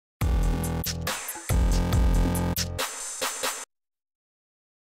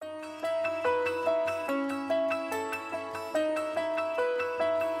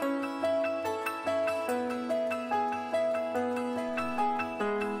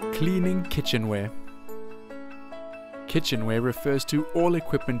Cleaning kitchenware. Kitchenware refers to all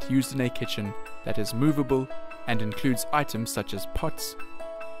equipment used in a kitchen that is movable and includes items such as pots,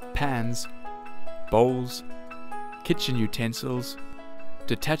 pans, bowls, kitchen utensils,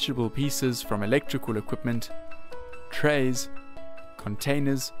 detachable pieces from electrical equipment, trays,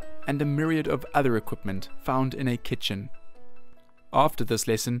 containers, and a myriad of other equipment found in a kitchen. After this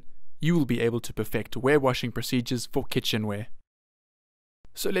lesson, you will be able to perfect warewashing procedures for kitchenware.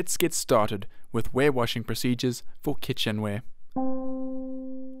 So let's get started with warewashing procedures for kitchenware.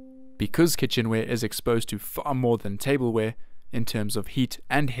 Because kitchenware is exposed to far more than tableware in terms of heat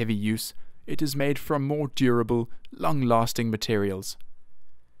and heavy use, it is made from more durable, long-lasting materials.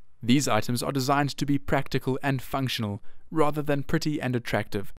 These items are designed to be practical and functional rather than pretty and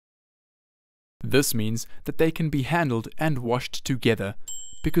attractive. This means that they can be handled and washed together,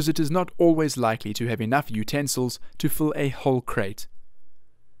 because it is not always likely to have enough utensils to fill a whole crate.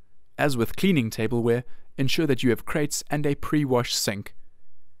 As with cleaning tableware, ensure that you have crates and a pre-wash sink.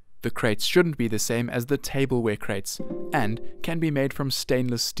 The crates shouldn't be the same as the tableware crates and can be made from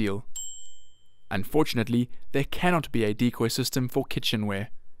stainless steel. Unfortunately, there cannot be a decoy system for kitchenware.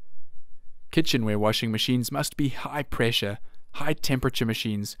 Kitchenware washing machines must be high pressure, high temperature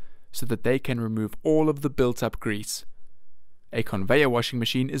machines so that they can remove all of the built-up grease. A conveyor washing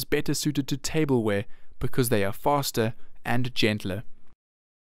machine is better suited to tableware because they are faster and gentler.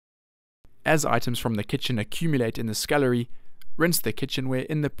 As items from the kitchen accumulate in the scullery, rinse the kitchenware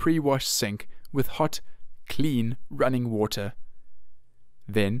in the pre-wash sink with hot, clean running water.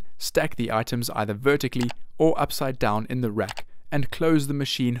 Then stack the items either vertically or upside down in the rack and close the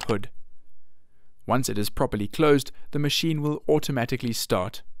machine hood. Once it is properly closed, the machine will automatically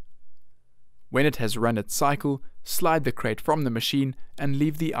start. When it has run its cycle, slide the crate from the machine and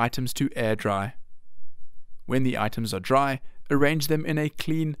leave the items to air dry. When the items are dry, arrange them in a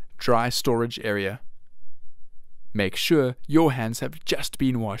clean, dry storage area. Make sure your hands have just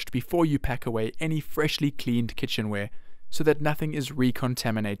been washed before you pack away any freshly cleaned kitchenware so that nothing is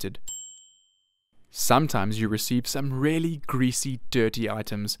recontaminated. Sometimes you receive some really greasy, dirty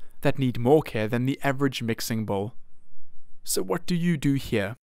items that need more care than the average mixing bowl. So what do you do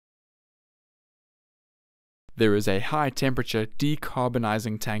here? There is a high-temperature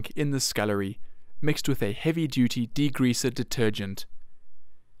decarbonizing tank in the scullery, mixed with a heavy-duty degreaser detergent.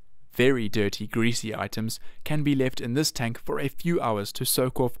 Very dirty, greasy items can be left in this tank for a few hours to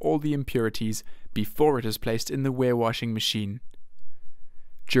soak off all the impurities before it is placed in the warewashing machine.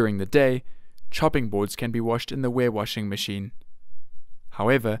 During the day, chopping boards can be washed in the warewashing machine.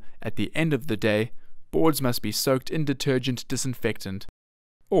 However, at the end of the day, boards must be soaked in detergent disinfectant,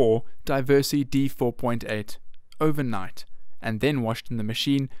 or Diversey D4.8, overnight, and then washed in the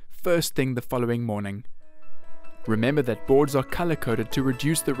machine first thing the following morning. Remember that boards are color-coded to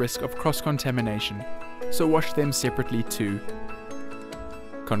reduce the risk of cross-contamination, so wash them separately too.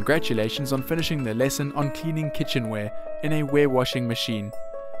 Congratulations on finishing the lesson on cleaning kitchenware in a warewashing machine,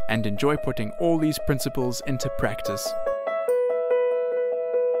 and enjoy putting all these principles into practice.